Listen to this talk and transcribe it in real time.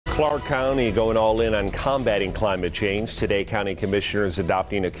Clark County going all in on combating climate change. Today, county commissioners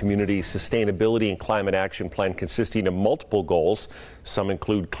adopting a community sustainability and climate action plan consisting of multiple goals. Some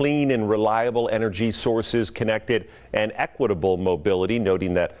include clean and reliable energy sources, connected and equitable mobility,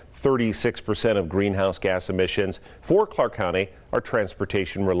 noting that 36% of greenhouse gas emissions for Clark County are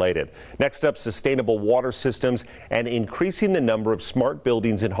transportation related. Next up, sustainable water systems and increasing the number of smart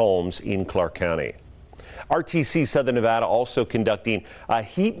buildings and homes in Clark County. RTC Southern Nevada also conducting a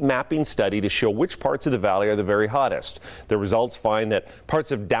heat mapping study to show which parts of the valley are the very hottest. The results find that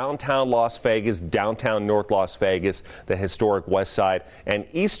parts of downtown Las Vegas, downtown North Las Vegas, the historic west side, and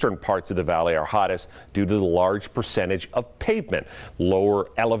eastern parts of the valley are hottest due to the large percentage of pavement, lower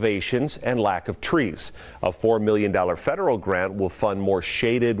elevations, and lack of trees. A $4 million federal grant will fund more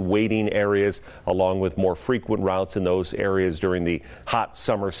shaded waiting areas along with more frequent routes in those areas during the hot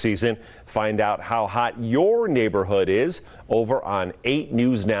summer season. Find out how hot your neighborhood is over on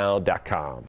 8newsnow.com.